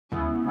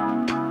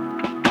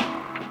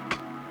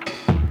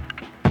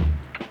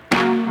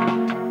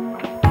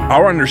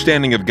Our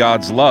understanding of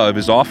God's love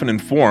is often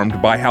informed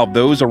by how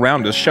those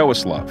around us show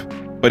us love.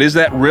 But is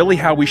that really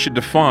how we should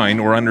define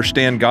or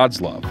understand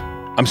God's love?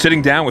 I'm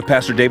sitting down with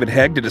Pastor David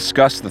Hegg to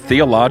discuss the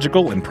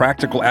theological and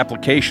practical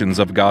applications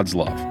of God's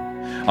love.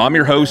 I'm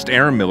your host,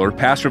 Aaron Miller,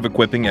 pastor of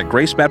equipping at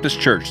Grace Baptist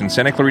Church in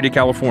Santa Clarita,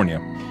 California.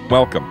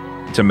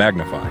 Welcome to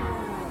Magnify.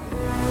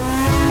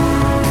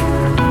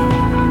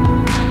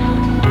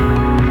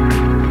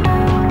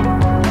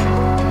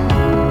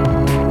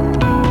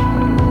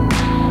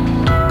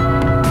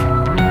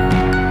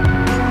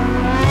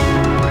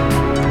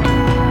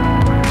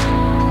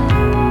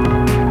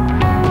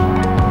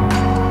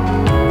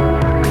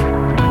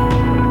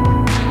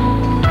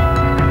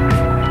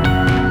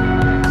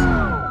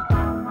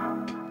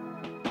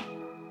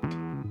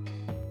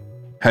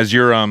 Has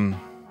your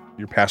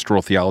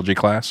pastoral theology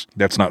class,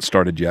 that's not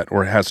started yet,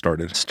 or it has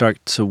started?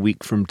 Starts a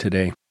week from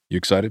today. You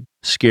excited?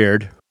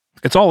 Scared.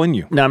 It's all in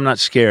you. No, I'm not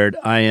scared.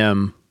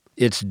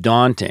 It's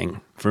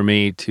daunting for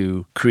me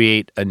to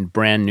create a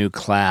brand new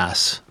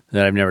class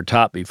that I've never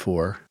taught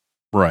before.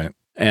 Right.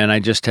 And I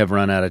just have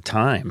run out of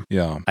time.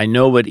 Yeah. I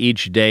know what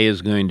each day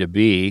is going to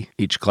be,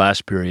 each class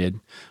period.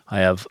 I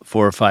have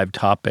 4 or 5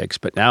 topics,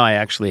 but now I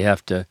actually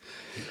have to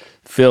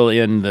fill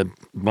in the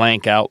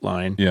blank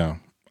outline. Yeah.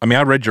 I mean,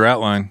 I read your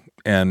outline,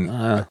 and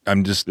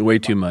I'm just... Way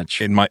too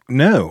much.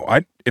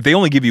 If they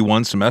only give you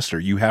one semester,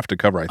 you have to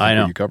cover, I think,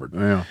 what you covered.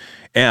 Yeah.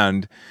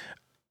 And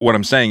what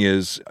I'm saying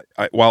is,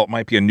 while it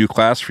might be a new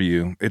class for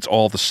you, it's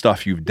all the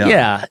stuff you've done.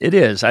 Yeah, it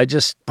is.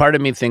 Part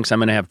of me thinks I'm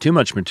going to have too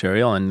much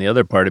material, and the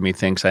other part of me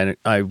thinks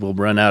I will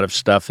run out of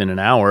stuff in an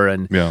hour,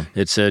 and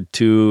it's a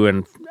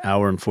 2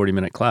 hour and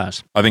 40-minute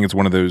class. I think it's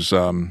one of those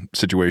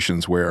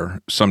situations where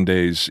some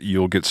days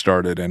you'll get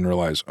started and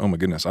realize, oh my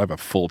goodness, I have a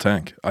full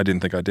tank. I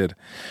didn't think I did.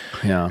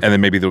 Yeah. And then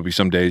maybe there'll be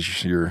some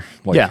days you're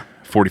like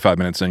 45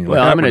 minutes in, you're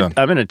well, like, we're done.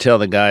 I'm going to tell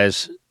the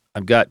guys,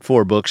 I've got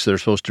 4 books they're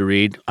supposed to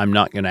read. I'm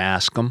not going to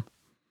ask them.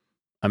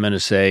 I'm going to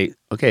say,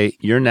 okay,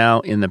 you're now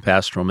in the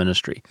pastoral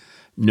ministry.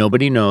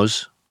 Nobody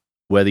knows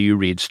whether you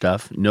read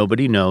stuff.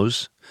 Nobody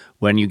knows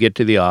when you get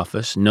to the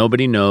office.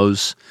 Nobody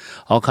knows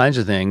all kinds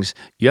of things.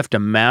 You have to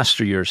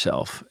master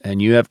yourself,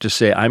 and you have to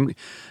say,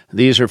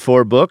 these are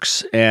 4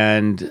 books,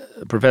 and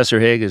Professor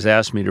Haig has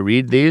asked me to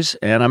read these,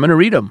 and I'm going to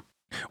read them.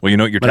 Well, you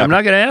know what I'm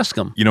not going to ask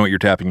them. You know what you're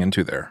tapping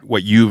into there.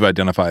 What you've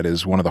identified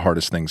as one of the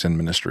hardest things in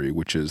ministry,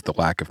 which is the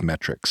lack of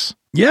metrics.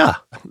 Yeah,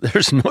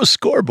 there's no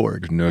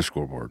scoreboard. There's no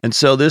scoreboard. And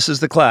so this is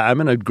the class. I'm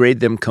going to grade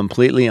them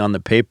completely on the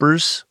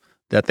papers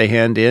that they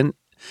hand in.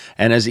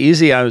 And as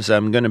easy as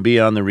I'm going to be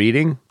on the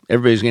reading,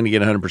 everybody's going to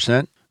get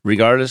 100%.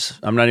 Regardless,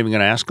 I'm not even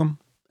going to ask them.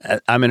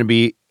 I'm going to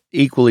be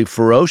equally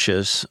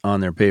ferocious on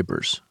their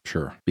papers.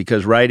 Sure.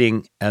 Because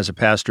writing as a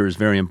pastor is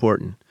very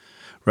important.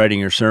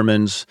 Writing your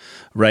sermons,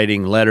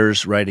 writing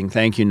letters, writing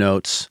thank you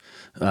notes,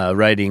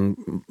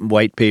 writing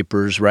white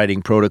papers,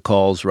 writing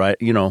protocols,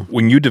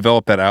 When you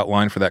developed that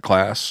outline for that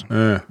class,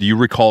 do you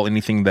recall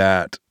anything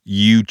that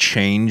you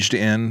changed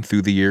in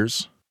through the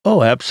years?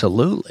 Oh,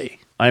 absolutely.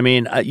 I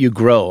mean, you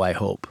grow, I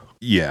hope.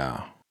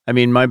 Yeah. I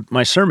mean,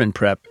 my sermon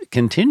prep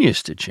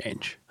continues to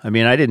change. I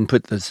mean, I didn't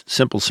put the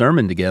simple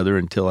sermon together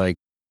until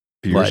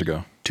 2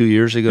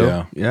 years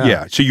ago.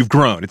 Yeah. So you've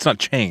grown. It's not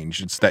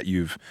changed. It's that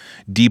you've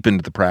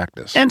deepened the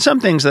practice. And some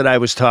things that I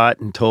was taught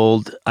and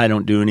told I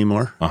don't do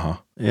anymore. Uh-huh.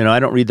 I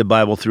don't read the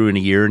Bible through in a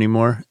year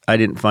anymore. I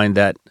didn't find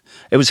that.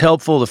 It was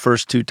helpful the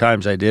first 2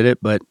 times I did it,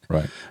 but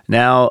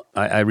now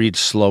I read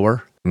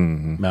slower.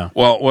 Mm-hmm. No.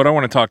 Well, what I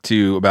want to talk to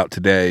you about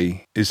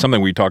today is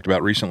something we talked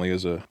about recently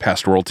as a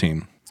pastoral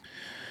team.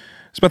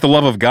 It's about the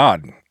love of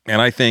God. And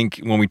I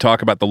think when we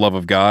talk about the love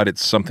of God,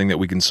 it's something that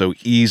we can so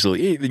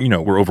easily,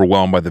 we're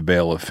overwhelmed by the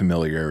veil of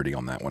familiarity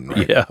on that one,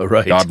 right? Yeah,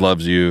 right. God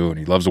loves you, and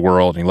He loves the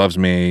world, and He loves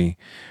me.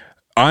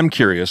 I'm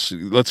curious,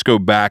 let's go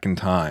back in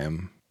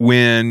time.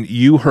 When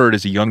you heard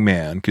as a young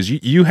man, because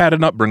you had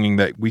an upbringing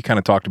that we kind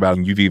of talked about,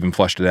 and you've even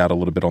fleshed it out a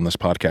little bit on this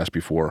podcast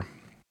before.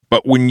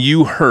 But when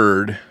you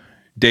heard,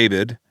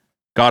 David,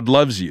 God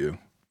loves you,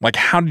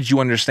 how did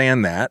you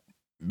understand that?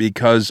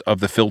 Because of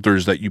the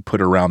filters that you put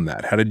around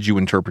that. How did you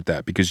interpret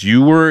that? Because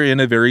you were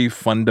in a very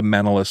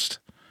fundamentalist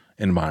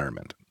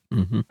environment.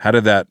 Mm-hmm. How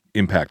did that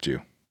impact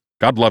you?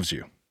 God loves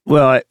you.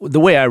 Well, the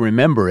way I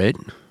remember it,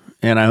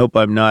 and I hope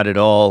I'm not at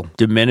all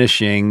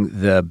diminishing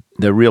the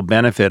real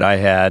benefit I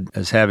had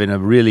as having a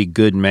really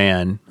good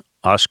man,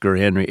 Oscar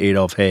Henry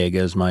Adolph Haig,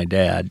 as my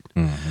dad,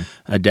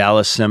 a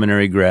Dallas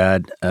Seminary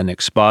grad, an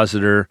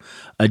expositor,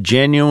 a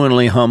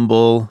genuinely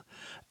humble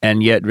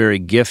and yet very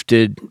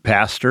gifted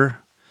pastor.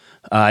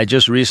 I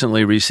just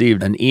recently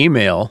received an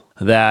email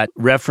that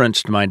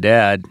referenced my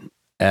dad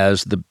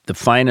as the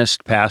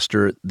finest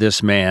pastor,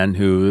 this man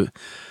who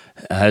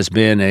has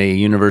been a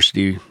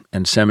university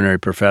and seminary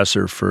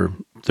professor for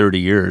 30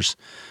 years.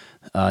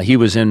 He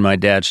was in my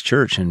dad's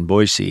church in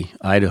Boise,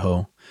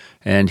 Idaho,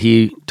 and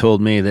he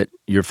told me that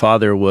your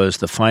father was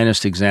the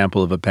finest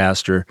example of a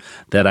pastor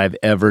that I've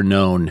ever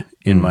known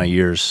in my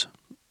years.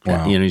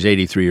 Wow. He's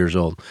 83 years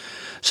old.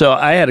 So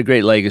I had a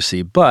great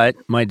legacy, but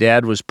my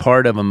dad was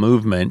part of a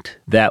movement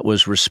that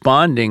was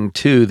responding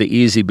to the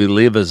easy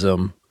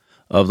believism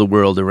of the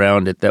world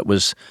around it that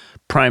was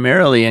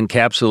primarily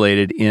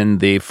encapsulated in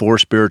the 4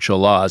 spiritual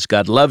laws.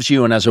 God loves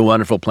you and has a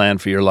wonderful plan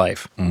for your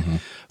life,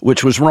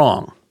 which was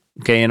wrong.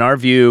 Okay, in our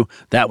view,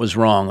 that was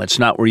wrong. That's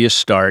not where you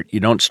start.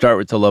 You don't start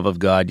with the love of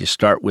God. You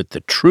start with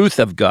the truth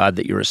of God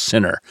that you're a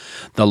sinner,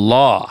 the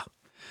law.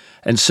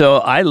 And so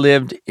I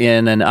lived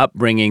in an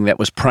upbringing that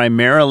was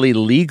primarily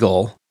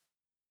legal,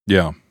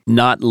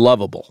 not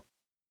lovable.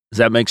 Does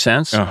that make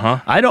sense?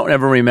 I don't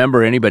ever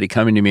remember anybody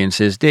coming to me and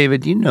says,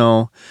 David, you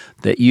know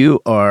that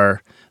you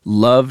are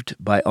loved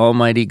by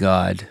Almighty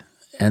God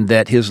and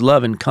that his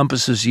love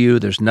encompasses you.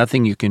 There's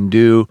nothing you can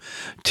do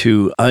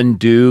to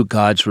undo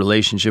God's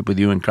relationship with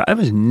you in Christ. I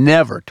was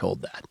never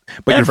told that.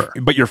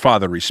 But your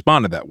father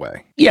responded that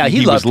way. Yeah,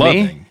 he loved was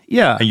loving, me.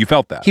 Yeah. And you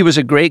felt that. He was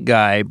a great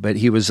guy, but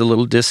he was a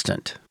little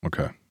distant.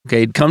 Okay,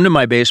 he'd come to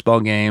my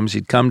baseball games.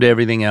 He'd come to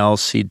everything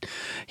else.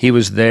 He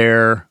was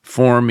there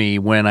for me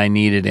when I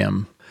needed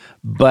him.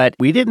 But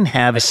we didn't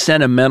have a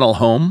sentimental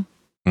home.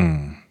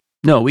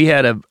 No, we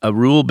had a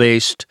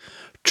rule-based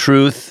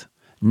truth,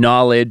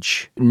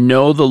 knowledge,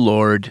 know the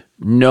Lord,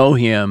 know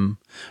him,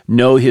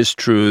 know his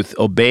truth,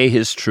 obey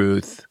his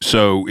truth.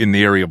 So in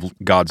the area of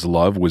God's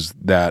love, was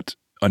that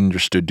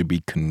understood to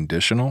be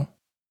conditional?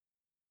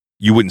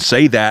 You wouldn't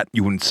say that.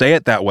 You wouldn't say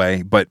it that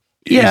way, but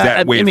is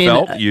that way it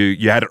felt?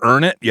 You had to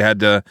earn it? You had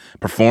to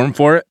perform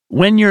for it?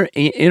 When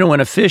when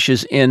a fish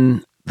is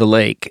in the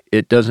lake,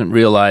 it doesn't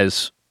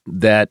realize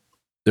that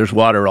there's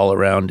water all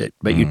around it,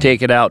 but you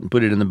take it out and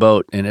put it in the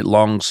boat, and it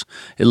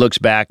looks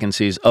back and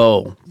sees,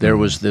 oh, there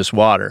was this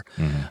water.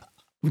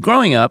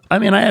 Growing up, I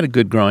had a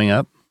good growing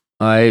up.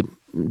 I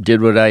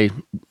did what I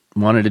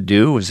wanted to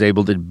do, was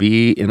able to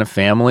be in a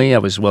family. I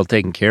was well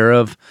taken care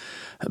of,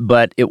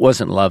 but it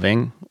wasn't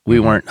loving. We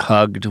weren't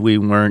hugged. We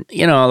weren't,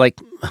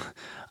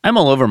 I'm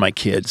all over my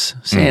kids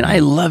saying, I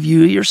love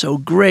you. You're so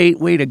great.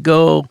 Way to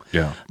go.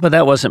 Yeah. But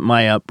that wasn't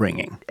my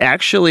upbringing.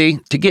 Actually,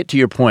 to get to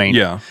your point,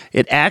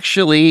 it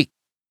actually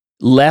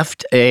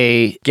left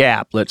a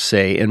gap, let's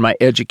say, in my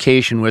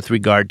education with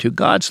regard to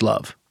God's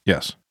love.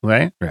 Yes.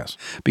 Right? Yes.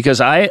 Because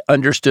I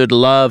understood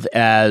love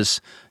as,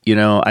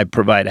 I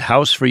provide a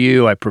house for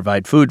you, I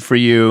provide food for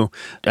you,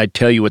 I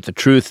tell you what the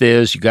truth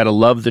is, you got to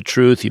love the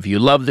truth. If you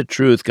love the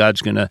truth,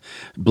 God's going to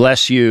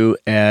bless you,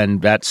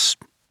 and that's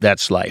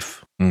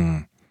life.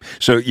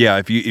 So,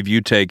 if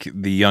you take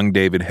the young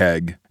David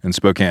Hegg in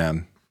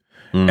Spokane,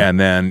 and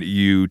then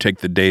you take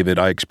the David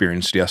I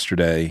experienced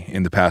yesterday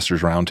in the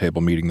Pastors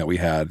Roundtable meeting that we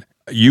had,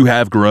 you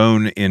have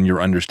grown in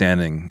your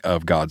understanding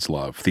of God's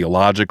love,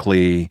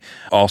 theologically,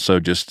 also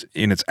just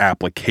in its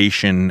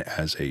application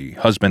as a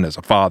husband, as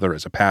a father,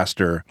 as a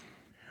pastor.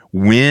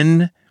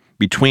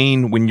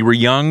 Between when you were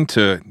young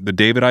to the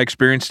David I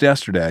experienced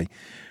yesterday,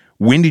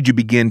 when did you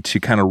begin to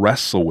kind of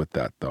wrestle with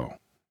that, though?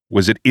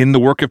 Was it in the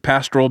work of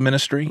pastoral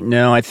ministry?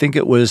 No, I think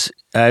it was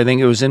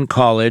in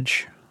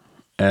college.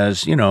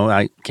 As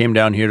I came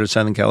down here to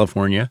Southern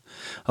California,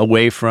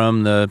 away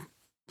from the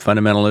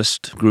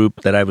fundamentalist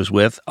group that I was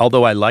with.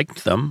 Although I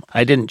liked them,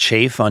 I didn't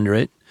chafe under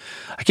it.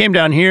 I came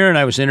down here and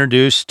I was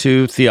introduced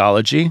to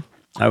theology.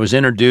 I was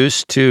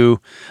introduced to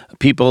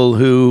people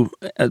who,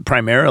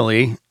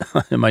 primarily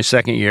in my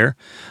second year,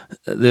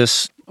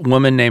 this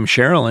woman named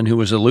Sherilyn, who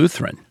was a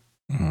Lutheran.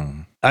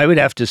 I would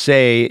have to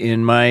say,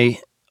 in my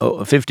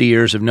 50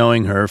 years of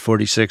knowing her,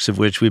 46 of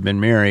which we've been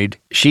married,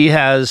 she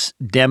has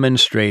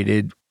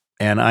demonstrated,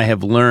 and I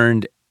have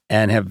learned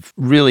and have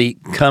really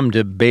come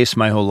to base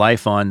my whole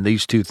life on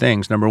these two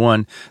things. Number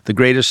one, the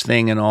greatest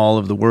thing in all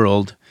of the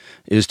world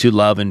is to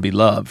love and be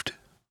loved.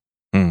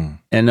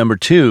 And number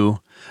two,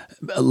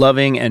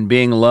 loving and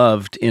being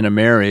loved in a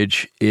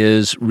marriage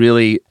is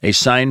really a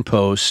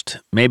signpost.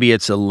 Maybe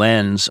it's a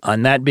lens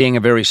on that being a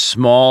very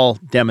small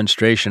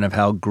demonstration of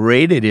how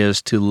great it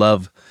is to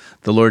love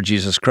the Lord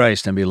Jesus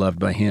Christ and be loved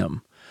by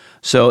him.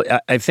 So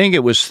I think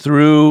it was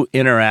through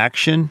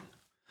interaction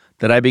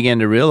that I began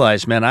to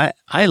realize, man,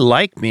 I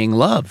like being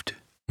loved.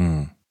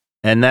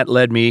 And that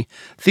led me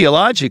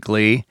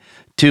theologically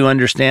to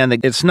understand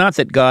that it's not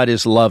that God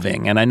is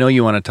loving, and I know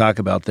you want to talk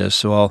about this,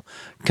 so I'll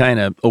kind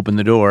of open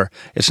the door.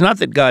 It's not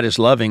that God is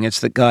loving, it's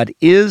that God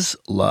is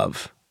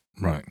love.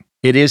 Right.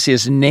 It is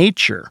his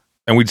nature.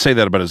 And we'd say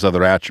that about his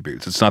other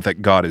attributes. It's not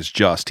that God is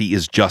just, he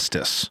is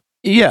justice.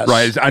 Yes.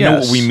 Right. I know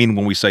what we mean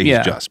when we say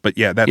he's just, but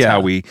that's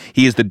how he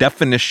is the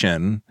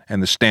definition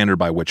and the standard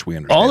by which we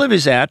understand. All of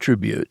his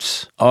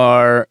attributes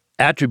are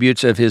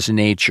attributes of his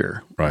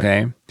nature. Right.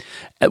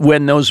 Okay.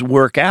 When those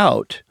work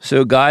out,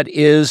 so God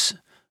is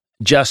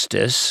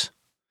justice,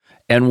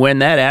 and when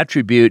that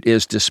attribute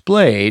is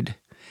displayed,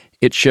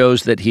 it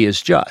shows that he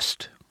is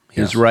just,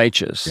 he's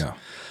righteous. Yeah.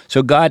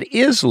 So God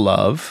is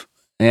love,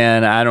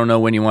 and I don't know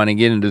when you want to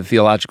get into the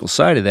theological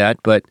side of that,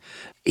 but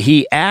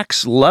he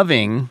acts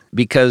loving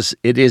because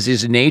it is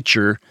his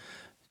nature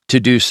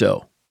to do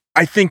so.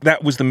 I think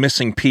that was the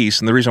missing piece,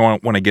 and the reason I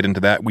want to get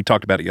into that, we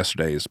talked about it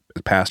yesterday as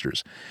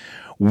pastors.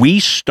 We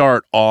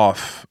start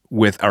off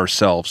with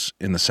ourselves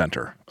in the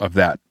center of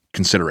that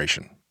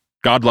consideration.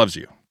 God loves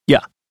you.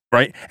 Yeah.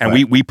 right?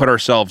 And we put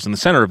ourselves in the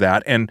center of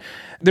that, and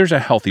there's a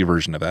healthy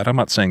version of that. I'm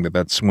not saying that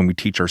that's when we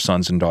teach our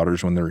sons and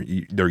daughters when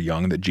they're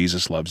young that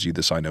Jesus loves you,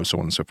 this I know, so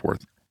on and so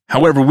forth.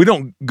 However, we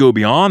don't go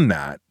beyond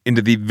that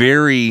into the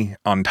very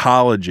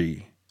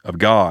ontology of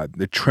God,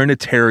 the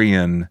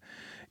Trinitarian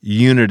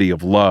unity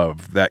of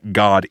love that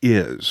God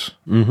is.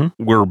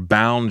 Mm-hmm. We're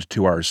bound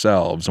to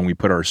ourselves, and we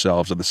put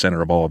ourselves at the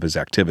center of all of his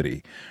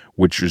activity,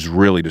 which is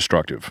really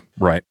destructive,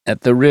 right?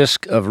 At the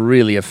risk of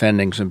really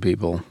offending some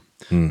people,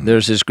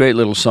 there's this great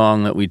little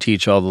song that we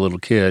teach all the little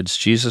kids,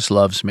 Jesus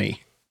loves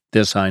me,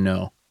 this I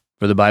know,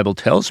 for the Bible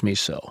tells me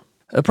so.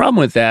 The problem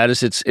with that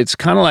is it's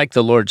kind of like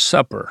the Lord's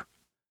Supper.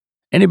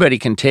 Anybody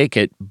can take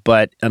it,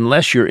 but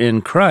unless you're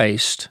in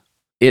Christ,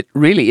 it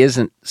really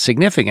isn't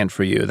significant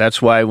for you.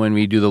 That's why when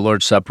we do the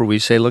Lord's Supper, we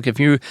say, look, if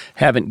you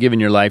haven't given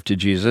your life to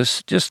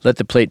Jesus, just let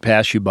the plate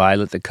pass you by,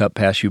 let the cup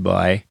pass you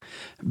by,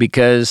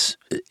 because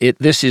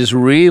this is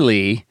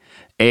really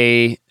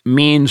a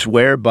means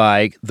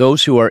whereby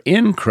those who are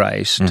in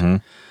Christ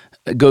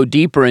go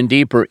deeper and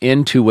deeper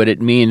into what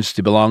it means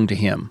to belong to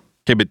him.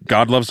 Okay, but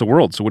God loves the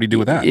world, so what do you do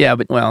with that? Yeah,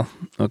 but, well,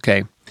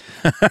 okay.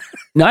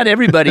 Not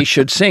everybody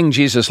should sing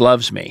Jesus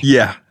loves me.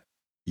 Yeah.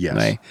 Yes.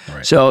 Right?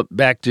 Right. So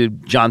back to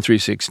John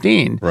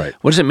 3:16. Right.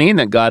 What does it mean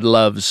that God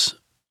loves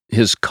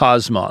his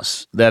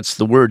cosmos? That's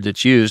the word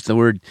that's used. The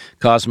word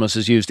cosmos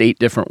is used 8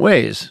 different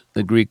ways,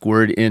 the Greek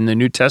word in the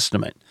New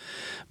Testament.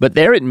 But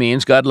there it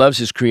means God loves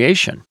his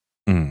creation.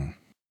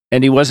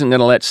 And he wasn't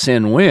going to let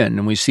sin win.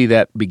 And we see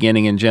that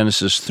beginning in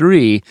Genesis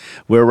 3,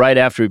 where right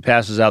after he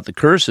passes out the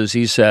curses,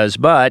 he says,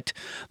 but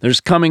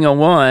there's coming a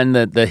one,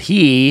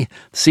 the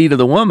seed of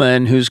the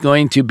woman, who's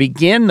going to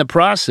begin the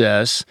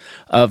process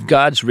of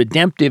God's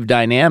redemptive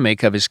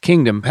dynamic of his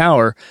kingdom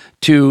power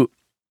to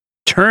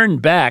turn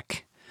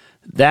back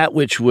that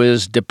which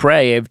was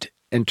depraved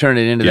and turn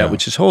it into that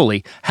which is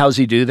holy. How's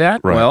he do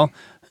that? Right. Well,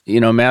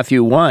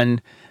 Matthew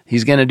 1,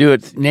 he's going to do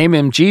it, name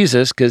him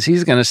Jesus, because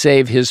he's going to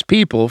save his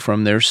people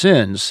from their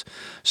sins.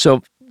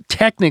 So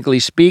technically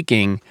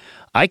speaking,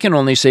 I can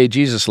only say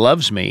Jesus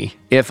loves me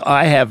if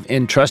I have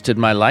entrusted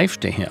my life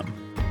to him.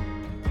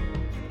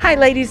 Hi,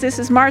 ladies. This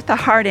is Martha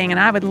Harding, and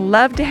I would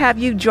love to have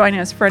you join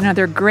us for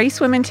another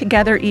Grace Women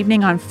Together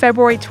evening on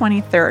February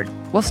 23rd.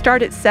 We'll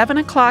start at 7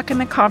 o'clock in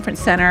the conference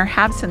center,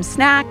 have some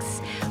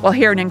snacks, we'll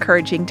hear an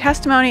encouraging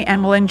testimony,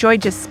 and we'll enjoy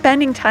just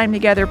spending time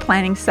together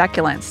planning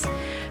succulents.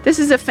 This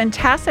is a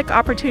fantastic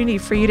opportunity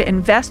for you to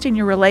invest in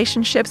your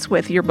relationships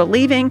with your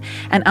believing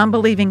and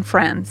unbelieving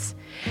friends.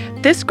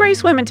 This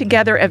Grace Women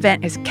Together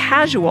event is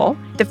casual.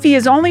 The fee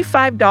is only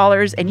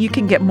 $5, and you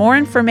can get more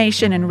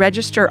information and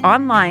register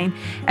online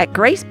at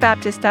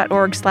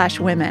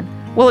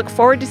gracebaptist.org/women. We'll look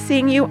forward to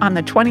seeing you on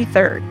the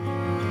 23rd.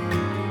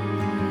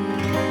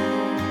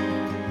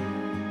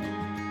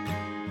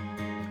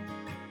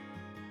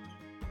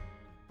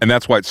 And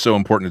that's why it's so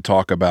important to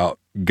talk about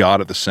God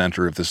at the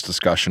center of this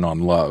discussion on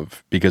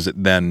love, because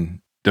it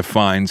then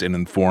defines and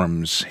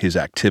informs his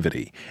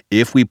activity.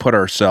 If we put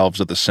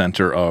ourselves at the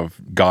center of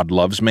God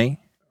loves me,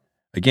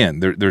 again,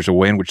 there's a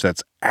way in which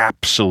that's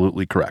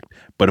absolutely correct.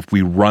 But if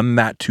we run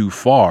that too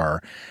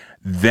far,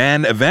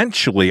 then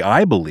eventually,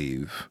 I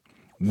believe,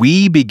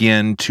 we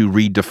begin to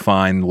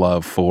redefine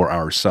love for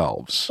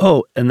ourselves.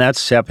 Oh, and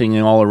that's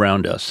happening all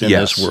around us in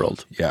this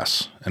world.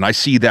 Yes. And I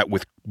see that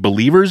with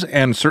believers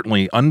and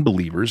certainly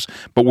unbelievers,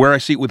 but where I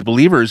see it with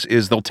believers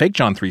is they'll take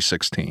John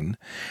 3:16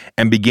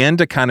 and begin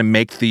to kind of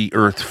make the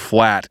earth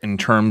flat in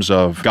terms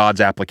of God's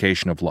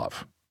application of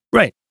love.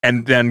 Right.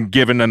 And then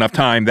given enough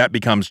time, that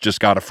becomes just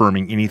God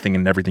affirming anything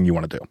and everything you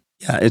want to do.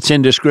 Yeah, it's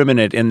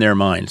indiscriminate in their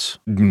minds.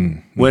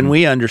 Mm-hmm. When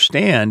we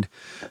understand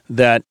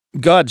that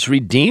God's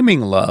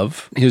redeeming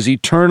love, his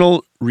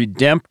eternal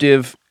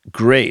redemptive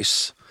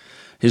grace,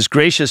 his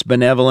gracious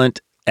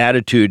benevolent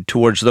attitude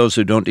towards those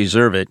who don't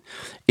deserve it,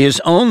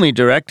 is only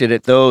directed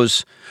at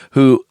those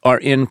who are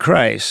in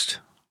Christ.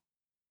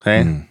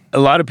 Okay? A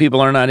lot of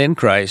people are not in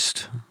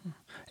Christ,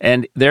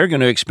 and they're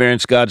going to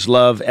experience God's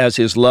love as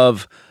his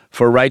love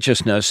for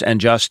righteousness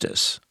and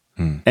justice,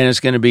 and it's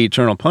going to be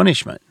eternal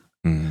punishment.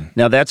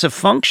 Now, that's a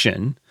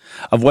function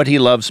of what he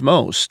loves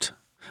most,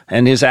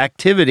 and his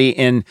activity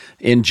in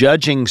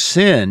judging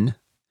sin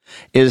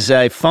is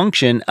a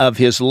function of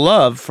his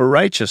love for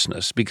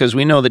righteousness, because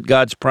we know that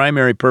God's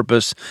primary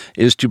purpose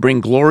is to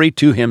bring glory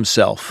to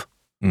himself.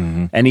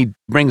 And he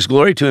brings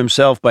glory to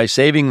himself by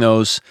saving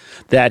those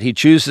that he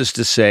chooses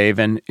to save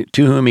and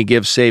to whom he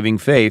gives saving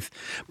faith.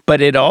 But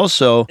it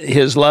also,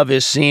 his love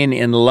is seen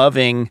in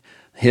loving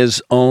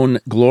his own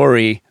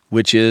glory,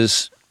 which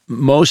is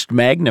most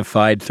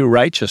magnified through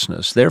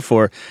righteousness.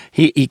 Therefore,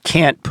 he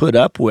can't put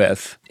up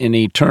with an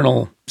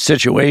eternal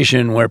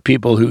situation where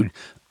people who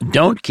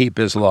don't keep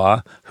his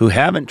law, who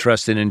haven't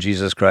trusted in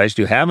Jesus Christ,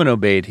 who haven't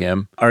obeyed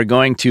him, are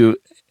going to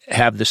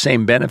have the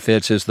same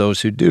benefits as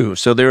those who do.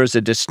 So there is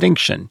a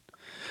distinction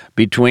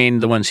between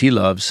the ones he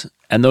loves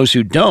and those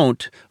who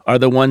don't are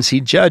the ones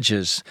he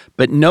judges.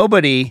 But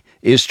nobody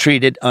is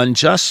treated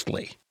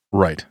unjustly.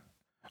 Right.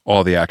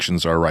 All the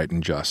actions are right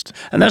and just.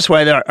 And that's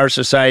why our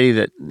society,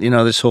 that,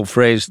 this whole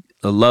phrase,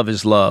 love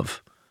is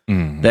love.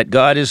 that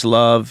God is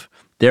love,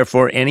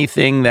 therefore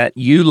anything that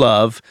you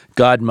love,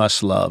 God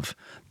must love.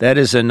 That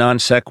is a non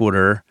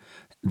sequitur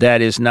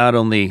that is not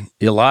only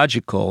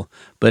illogical,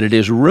 but it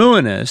is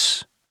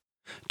ruinous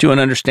to an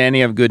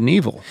understanding of good and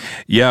evil.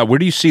 Yeah, where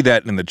do you see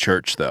that in the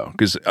church, though?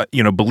 Because,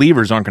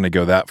 believers aren't going to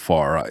go that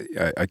far.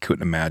 I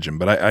couldn't imagine.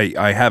 But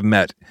I have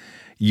met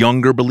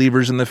younger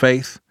believers in the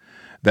faith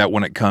that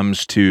when it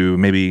comes to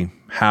maybe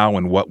how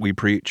and what we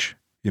preach,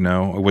 it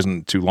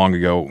wasn't too long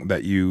ago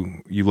that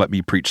you let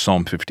me preach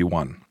Psalm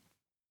 51.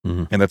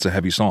 Mm-hmm. And that's a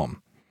heavy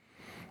psalm.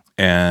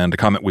 And a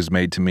comment was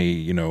made to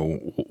me,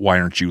 why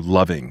aren't you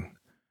loving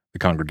the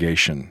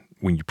congregation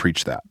when you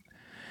preach that?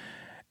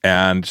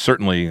 And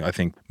certainly, I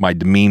think my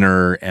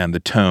demeanor and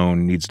the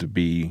tone needs to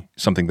be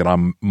something that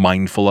I'm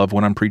mindful of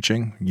when I'm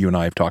preaching. You and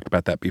I have talked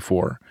about that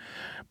before.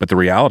 But the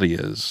reality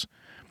is,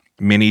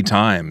 many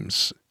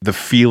times, the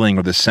feeling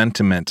or the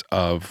sentiment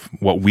of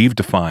what we've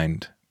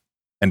defined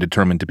and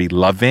determined to be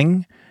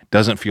loving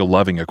doesn't feel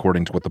loving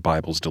according to what the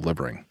Bible's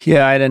delivering.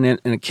 Yeah, I had an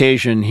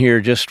occasion here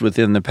just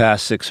within the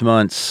past 6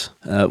 months.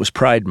 It was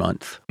Pride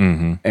Month.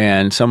 Mm-hmm.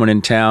 And someone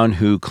in town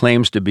who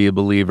claims to be a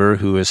believer,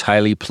 who is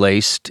highly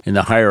placed in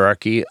the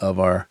hierarchy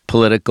of our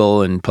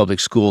political and public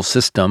school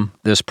system,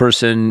 this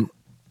person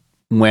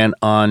went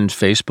on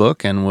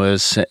Facebook and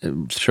was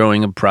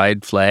showing a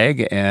pride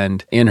flag,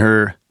 and in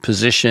her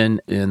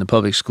position in the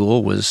public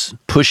school was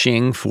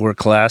pushing for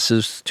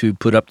classes to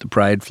put up the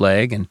pride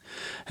flag.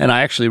 And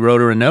I actually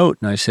wrote her a note,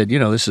 and I said,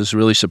 this is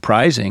really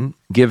surprising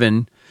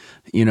given,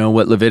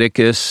 what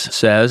Leviticus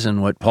says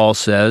and what Paul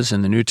says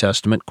in the New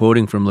Testament,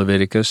 quoting from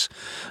Leviticus,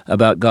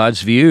 about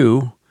God's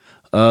view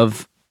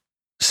of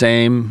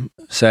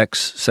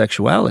same-sex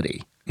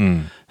sexuality.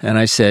 Mm. And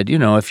I said,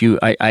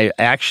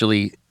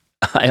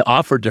 I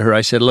offered to her,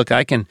 I said, look,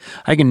 I can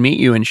meet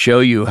you and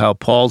show you how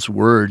Paul's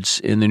words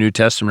in the New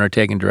Testament are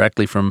taken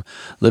directly from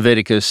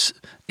Leviticus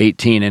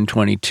 18 and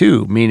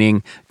 22,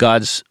 meaning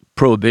God's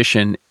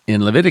prohibition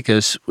in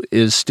Leviticus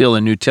is still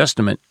a New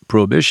Testament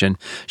prohibition.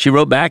 She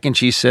wrote back and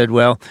she said,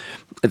 well,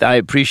 I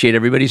appreciate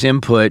everybody's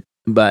input,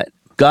 but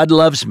God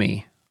loves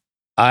me.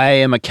 I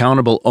am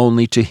accountable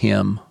only to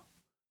him,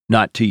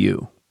 not to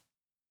you.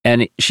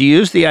 And she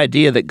used the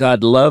idea that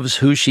God loves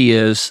who she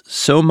is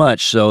so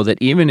much so that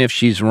even if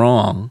she's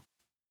wrong,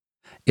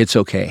 it's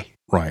okay.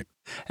 Right.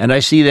 And I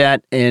see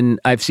that, and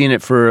I've seen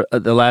it for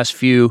the last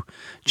few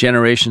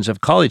generations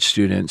of college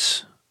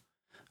students,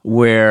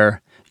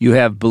 where you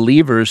have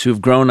believers who've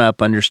grown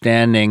up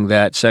understanding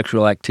that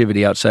sexual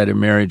activity outside of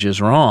marriage is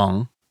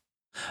wrong,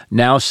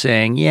 now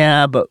saying,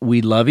 yeah, but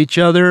we love each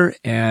other,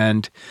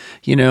 and,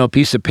 a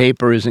piece of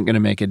paper isn't going to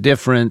make a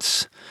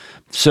difference.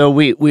 So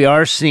we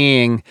are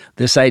seeing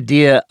this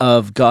idea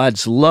of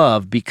God's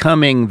love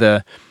becoming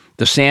the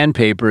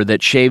sandpaper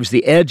that shaves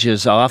the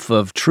edges off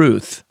of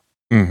truth.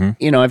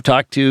 Mm-hmm. I've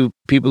talked to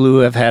people who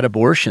have had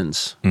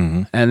abortions,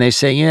 mm-hmm. and they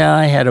say, yeah,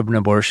 I had an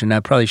abortion. I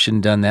probably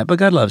shouldn't have done that, but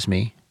God loves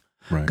me.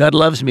 Right. God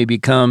loves me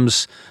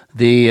becomes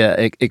the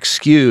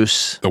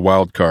excuse. The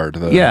wild card,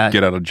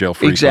 get out of jail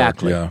free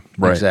exactly. card. Yeah,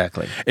 right.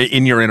 Exactly.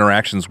 In your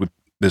interactions with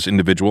this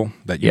individual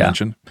that you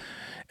mentioned,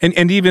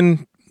 and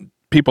even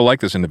people like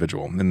this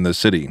individual in the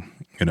city,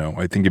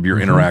 I think of your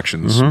mm-hmm.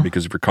 interactions mm-hmm.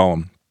 because of your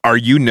column. Are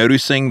you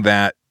noticing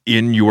that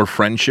in your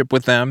friendship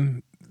with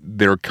them,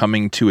 they're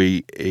coming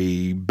to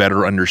a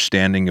better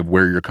understanding of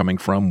where you're coming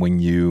from when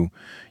you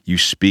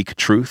speak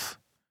truth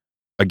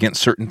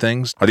against certain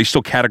things? Are they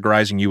still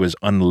categorizing you as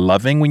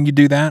unloving when you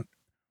do that,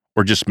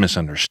 or just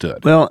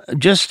misunderstood? Well,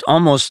 just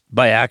almost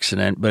by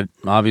accident, but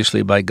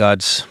obviously by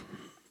God's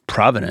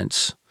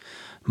providence,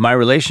 my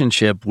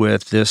relationship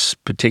with this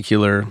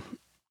particular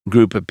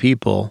group of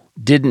people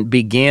didn't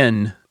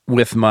begin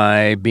with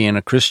my being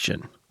a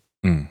Christian.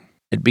 Mm.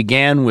 It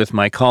began with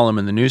my column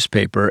in the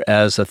newspaper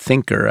as a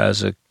thinker,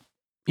 as a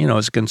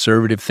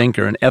conservative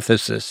thinker, an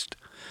ethicist.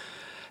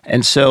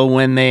 And so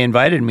when they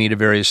invited me to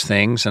various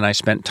things and I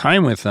spent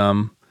time with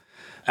them,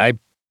 I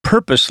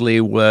purposely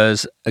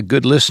was a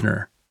good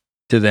listener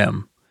to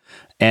them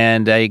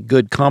and a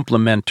good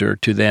complimenter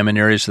to them in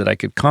areas that I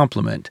could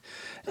compliment.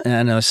 And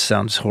I know this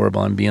sounds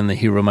horrible. I'm being the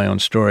hero of my own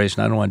stories,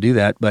 and I don't want to do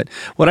that. But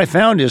what I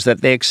found is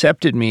that they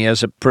accepted me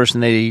as a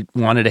person they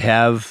wanted to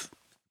have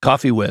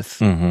coffee with.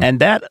 Mm-hmm. And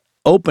that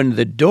opened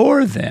the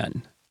door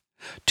then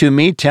to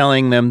me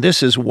telling them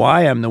this is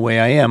why I'm the way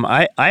I am.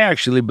 I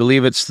actually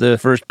believe it's the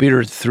 1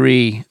 Peter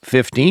 3:15,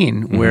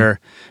 mm-hmm. where,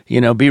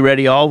 be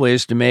ready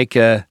always to make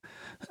an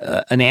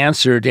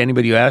answer to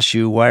anybody who asks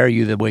you, why are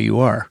you the way you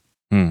are?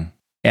 Mm.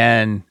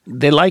 And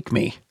they like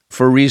me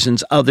for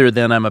reasons other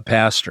than I'm a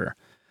pastor.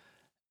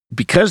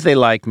 Because they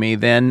like me,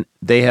 then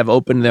they have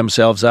opened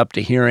themselves up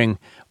to hearing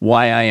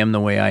why I am the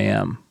way I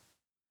am.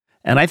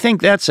 And I think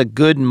that's a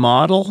good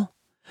model.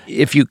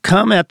 If you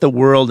come at the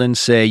world and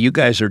say, you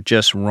guys are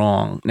just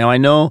wrong. Now, I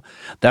know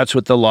that's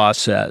what the law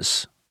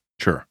says.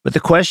 Sure. But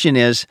the question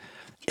is,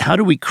 how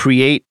do we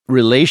create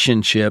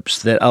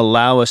relationships that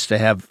allow us to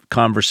have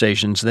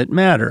conversations that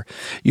matter?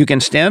 You can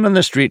stand on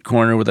the street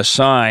corner with a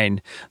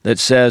sign that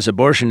says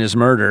abortion is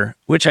murder,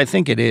 which I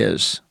think it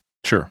is.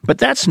 Sure. But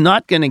that's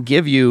not going to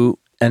give you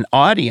an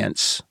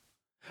audience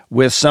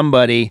with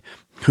somebody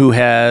who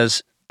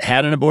has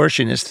had an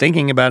abortion, is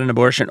thinking about an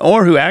abortion,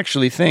 or who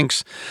actually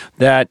thinks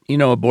that,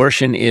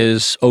 abortion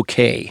is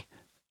okay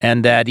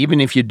and that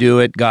even if you do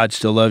it, God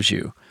still loves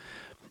you.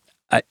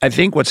 I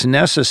think what's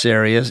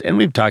necessary is, and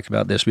we've talked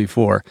about this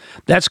before,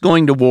 that's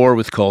going to war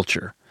with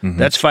culture. Mm-hmm.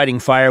 That's fighting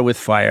fire with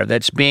fire.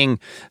 That's being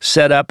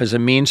set up as a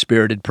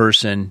mean-spirited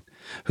person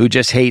who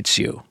just hates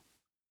you.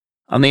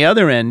 On the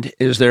other end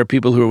is there are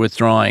people who are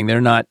withdrawing.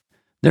 They're not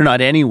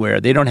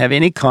anywhere. They don't have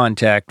any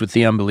contact with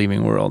the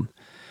unbelieving world.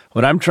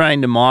 What I'm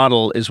trying to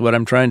model is what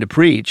I'm trying to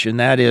preach, and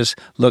that is,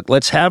 look,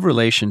 let's have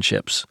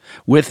relationships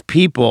with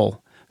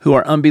people who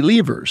are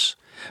unbelievers,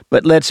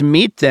 but let's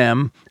meet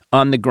them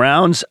on the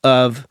grounds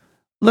of,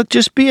 look,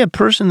 just be a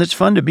person that's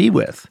fun to be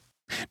with.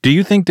 Do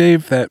you think,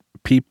 Dave, that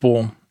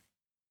people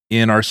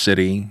in our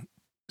city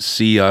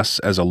see us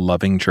as a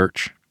loving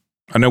church?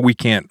 I know we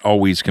can't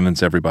always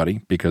convince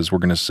everybody because we're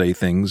going to say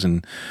things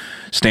and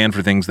stand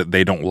for things that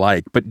they don't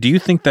like, but do you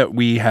think that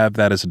we have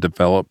that as a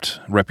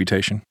developed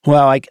reputation?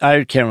 Well, I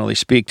can't really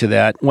speak to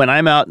that. When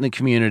I'm out in the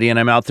community, and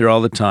I'm out there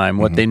all the time,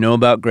 what they know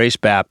about Grace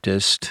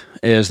Baptist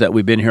is that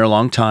we've been here a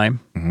long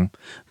time,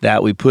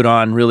 that we put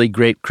on really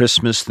great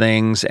Christmas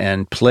things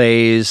and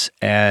plays,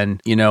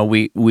 and,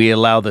 we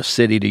allow the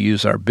city to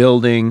use our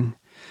building.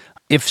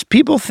 If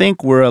people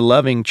think we're a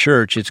loving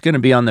church, it's going to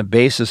be on the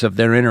basis of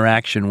their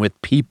interaction with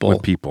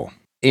people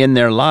in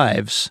their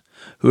lives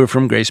who are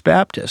from Grace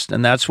Baptist.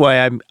 And that's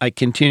why I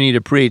continue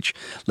to preach.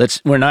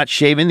 We're not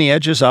shaving the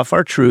edges off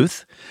our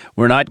truth.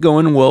 We're not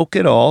going woke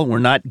at all. We're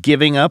not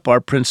giving up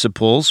our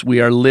principles. We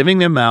are living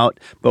them out,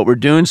 but we're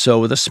doing so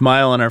with a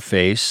smile on our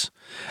face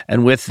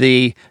and with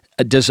the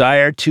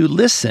desire to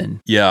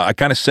listen. Yeah, I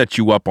kind of set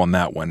you up on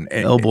that one.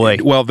 Oh, boy.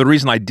 Well, the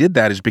reason I did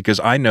that is because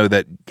I know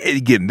that,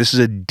 again, this is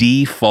a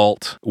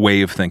default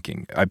way of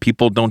thinking.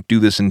 People don't do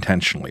this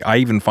intentionally. I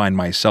even find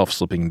myself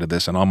slipping into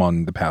this, and I'm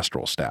on the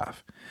pastoral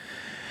staff.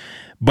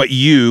 But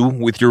you,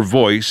 with your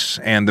voice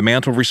and the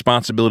mantle of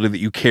responsibility that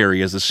you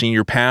carry as the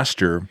senior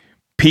pastor,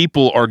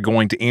 people are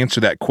going to answer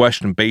that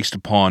question based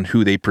upon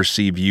who they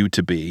perceive you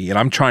to be. And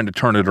I'm trying to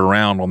turn it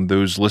around on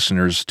those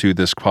listeners to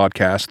this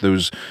podcast,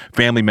 those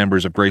family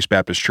members of Grace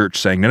Baptist Church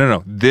saying,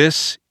 no,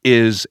 this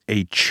is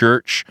a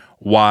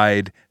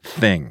church-wide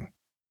thing.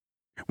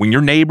 When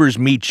your neighbors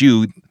meet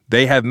you,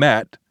 they have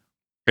met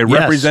a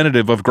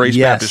representative of Grace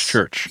Baptist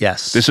Church.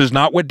 Yes. This is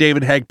not what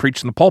David Haig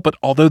preached in the pulpit,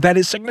 although that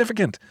is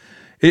significant.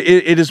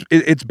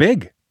 It's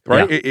big.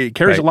 Right? Yeah. It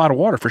carries a lot of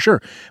water, for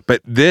sure.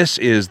 But this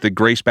is the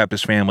Grace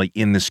Baptist family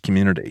in this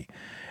community.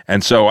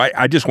 And so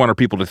I just want our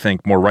people to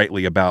think more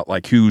rightly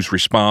about who's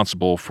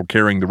responsible for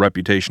carrying the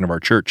reputation of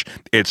our church.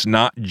 It's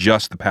not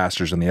just the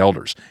pastors and the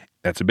elders.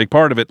 That's a big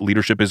part of it.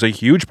 Leadership is a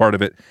huge part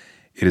of it.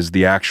 It is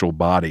the actual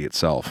body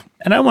itself.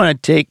 And I want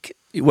to take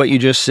what you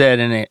just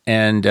said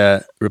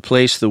and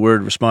replace the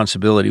word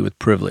responsibility with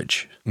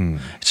privilege.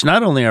 It's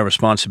not only our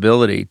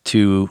responsibility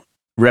to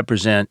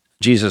represent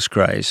Jesus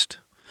Christ,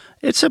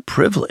 it's a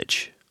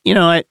privilege.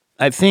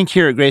 I think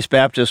here at Grace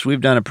Baptist,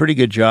 we've done a pretty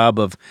good job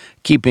of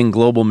keeping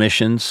global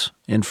missions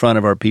in front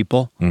of our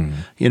people.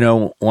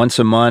 Once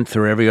a month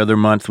or every other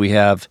month, we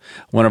have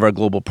one of our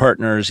global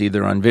partners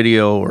either on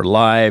video or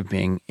live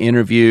being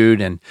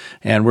interviewed,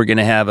 and we're going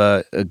to have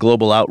a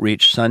global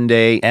outreach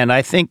Sunday. And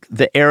I think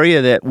the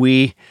area that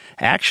we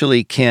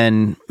actually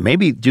can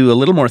maybe do a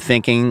little more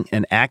thinking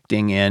and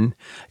acting in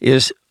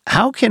is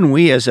how can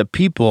we as a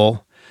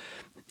people,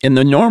 in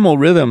the normal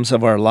rhythms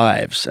of our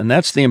lives, and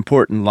that's the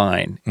important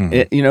line.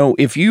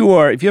 If you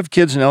have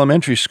kids in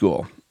elementary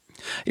school,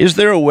 is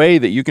there a way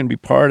that you can be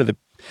part of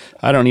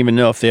I don't even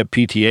know if they have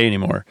PTA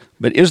anymore,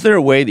 but is there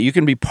a way that you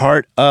can be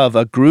part of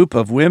a group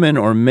of women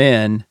or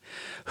men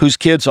whose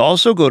kids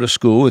also go to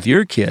school with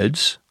your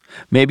kids?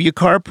 Maybe you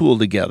carpool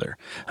together.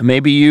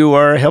 Maybe you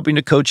are helping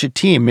to coach a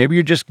team. Maybe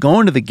you're just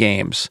going to the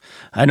games.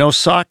 I know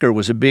soccer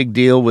was a big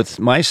deal with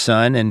my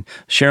son, and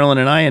Sherilyn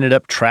and I ended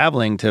up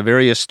traveling to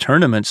various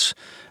tournaments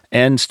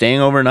and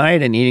staying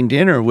overnight and eating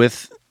dinner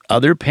with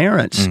other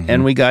parents.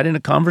 And we got into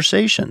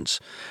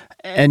conversations.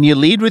 And you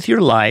lead with your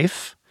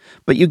life,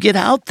 but you get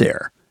out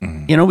there.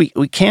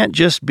 We can't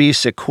just be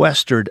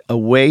sequestered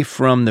away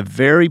from the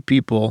very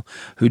people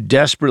who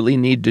desperately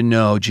need to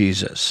know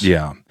Jesus.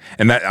 Yeah.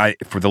 And that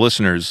for the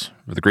listeners,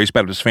 for the Grace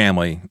Baptist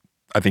family,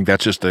 I think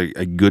that's just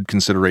a good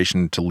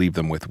consideration to leave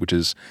them with, which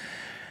is,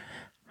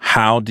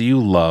 how do you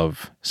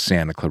love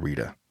Santa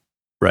Clarita?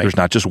 Right. There's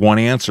not just one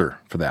answer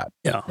for that.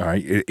 Yeah. All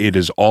right. It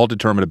is all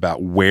determined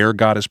about where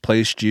God has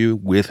placed you,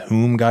 with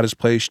whom God has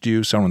placed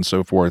you, so on and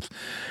so forth.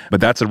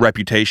 But that's a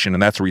reputation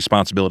and that's a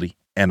responsibility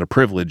and a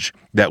privilege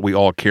that we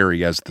all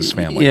carry as this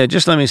family. Yeah,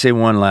 just let me say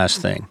one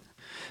last thing.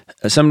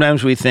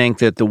 Sometimes we think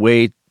that the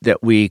way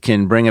that we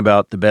can bring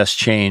about the best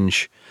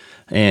change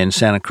in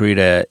Santa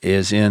Clarita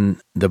is in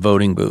the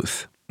voting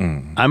booth.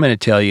 I'm going to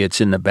tell you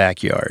it's in the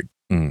backyard.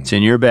 It's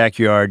in your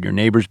backyard, your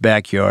neighbor's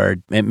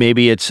backyard.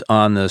 Maybe it's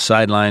on the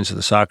sidelines of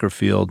the soccer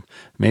field.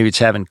 Maybe it's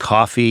having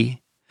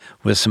coffee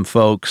with some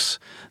folks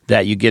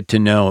that you get to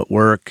know at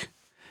work.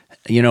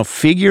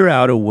 Figure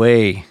out a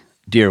way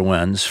dear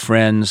ones,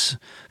 friends,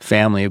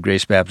 family of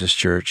Grace Baptist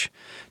Church,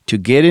 to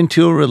get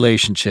into a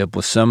relationship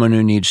with someone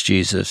who needs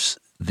Jesus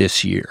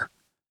this year.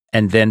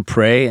 And then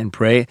pray and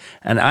pray.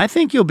 And I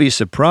think you'll be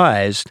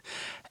surprised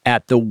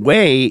at the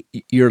way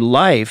your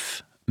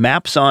life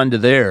maps onto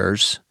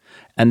theirs.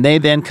 And they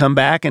then come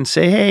back and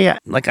say, hey,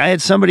 like I had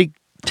somebody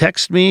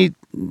text me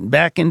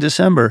back in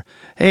December,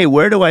 hey,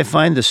 where do I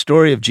find the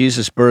story of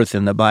Jesus' birth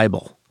in the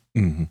Bible?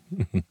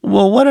 Mm-hmm.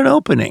 Well, what an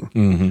opening.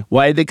 Mm-hmm.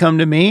 Why did they come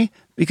to me?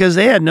 Because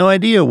they had no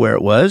idea where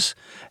it was.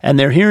 And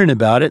they're hearing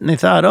about it. And they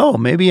thought, oh,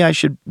 maybe I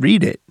should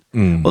read it.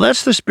 Mm. Well,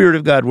 that's the Spirit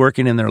of God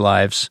working in their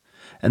lives.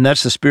 And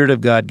that's the Spirit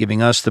of God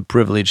giving us the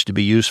privilege to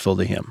be useful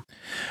to Him.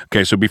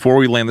 Okay, so before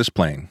we land this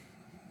plane,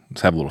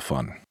 let's have a little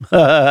fun.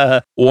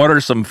 What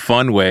are some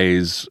fun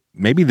ways,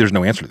 maybe there's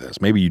no answer to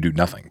this, maybe you do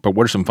nothing, but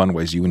what are some fun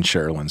ways you and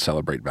Sherilyn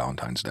celebrate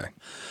Valentine's Day?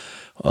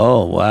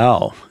 Oh,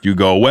 wow. Do you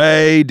go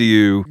away? Do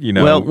you,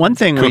 well, one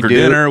thing cook we her do,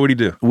 dinner? What do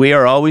you do? We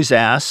are always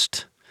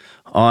asked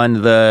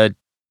on the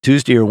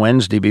Tuesday or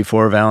Wednesday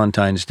before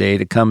Valentine's Day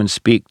to come and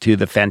speak to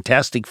the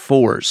Fantastic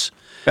Fours.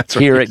 That's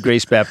here right. At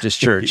Grace Baptist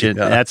Church. Yeah.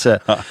 That's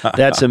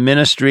a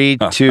ministry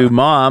to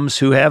moms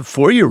who have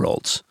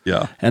 4-year-olds.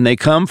 Yeah. And they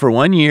come for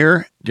 1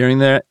 year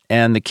during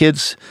and the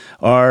kids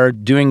are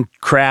doing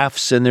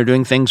crafts and they're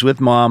doing things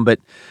with mom, but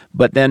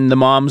then the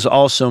moms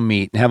also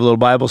meet and have a little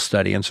Bible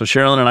study. And so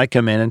Sherilyn and I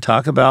come in and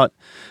talk about,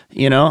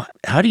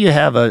 how do you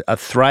have a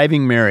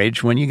thriving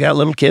marriage when you got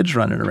little kids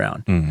running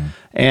around? Mm-hmm.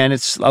 And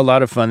it's a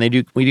lot of fun.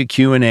 We do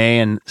Q&A,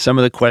 and some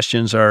of the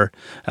questions are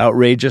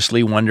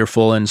outrageously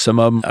wonderful, and some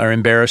of them are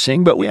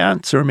embarrassing, but we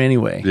answer them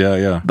anyway. Yeah,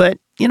 yeah. But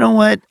you know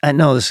what? I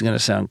know this is going to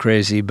sound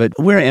crazy, but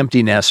we're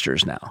empty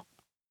nesters now.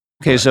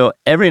 Okay, right. So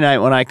every night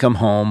when I come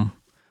home,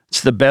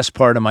 it's the best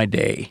part of my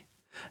day.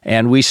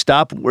 And we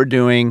stop what we're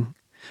doing.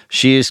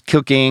 She is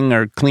cooking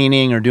or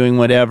cleaning or doing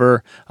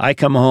whatever. I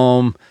come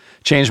home,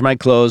 change my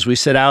clothes. We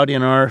sit out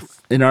in our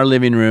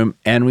living room,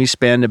 and we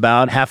spend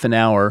about half an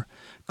hour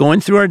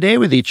going through our day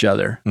with each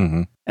other.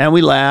 Mm-hmm. And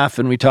we laugh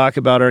and we talk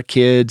about our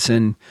kids,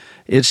 and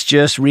it's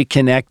just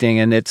reconnecting.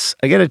 And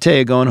I got to tell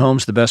you, going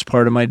home's the best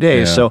part of my day.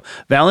 Yeah. So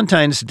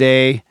Valentine's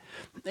Day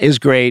is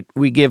great.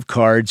 We give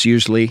cards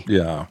usually.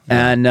 Yeah.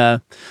 And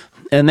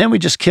then we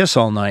just kiss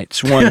all night.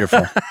 It's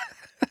wonderful.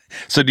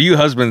 So do you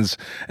husbands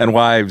and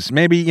wives,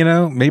 maybe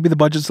the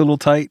budget's a little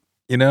tight,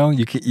 you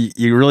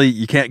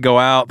can't go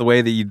out the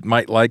way that you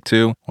might like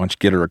to. Why don't you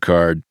get her a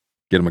card,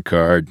 get him a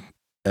card,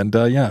 and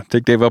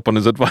take Dave up on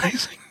his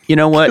advice. You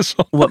know what?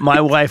 What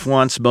my wife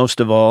wants most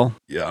of all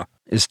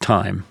is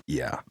time.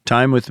 Yeah.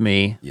 Time with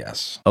me.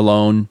 Yes.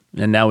 Alone.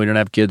 And now we don't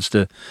have kids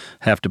to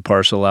have to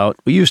parcel out.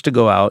 We used to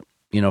go out,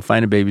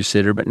 find a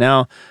babysitter, but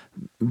now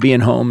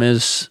being home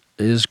is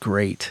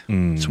great.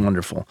 Mm. It's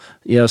wonderful.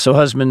 Yeah, so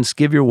husbands,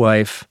 give your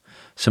wife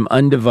some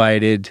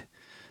undivided,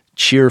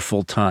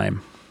 cheerful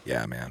time.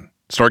 Yeah, man.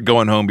 Start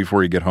going home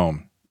before you get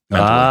home.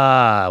 Mentally,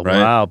 right?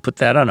 Wow. Put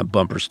that on a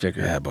bumper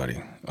sticker. Yeah,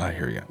 buddy. I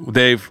hear you. Well,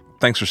 Dave,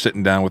 thanks for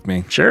sitting down with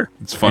me. Sure.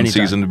 It's a fun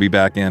season to be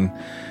back in.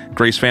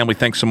 Grace family,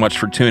 thanks so much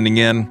for tuning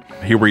in.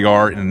 Here we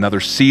are in another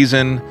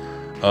season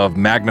of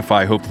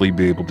Magnify. Hopefully you'll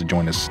be able to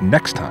join us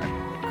next time.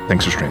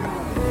 Thanks for streaming.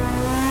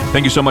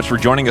 Thank you so much for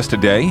joining us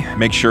today.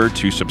 Make sure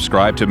to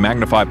subscribe to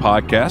Magnify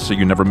Podcast so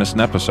you never miss an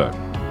episode.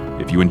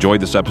 If you enjoyed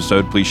this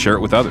episode, please share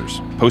it with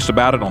others. Post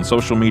about it on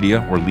social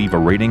media or leave a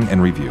rating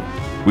and review.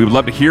 We would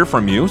love to hear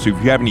from you, so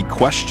if you have any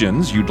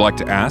questions you'd like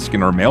to ask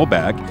in our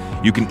mailbag,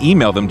 you can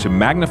email them to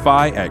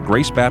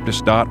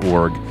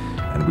magnify@gracebaptist.org,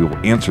 and we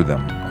will answer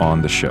them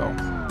on the show.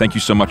 Thank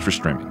you so much for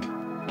streaming.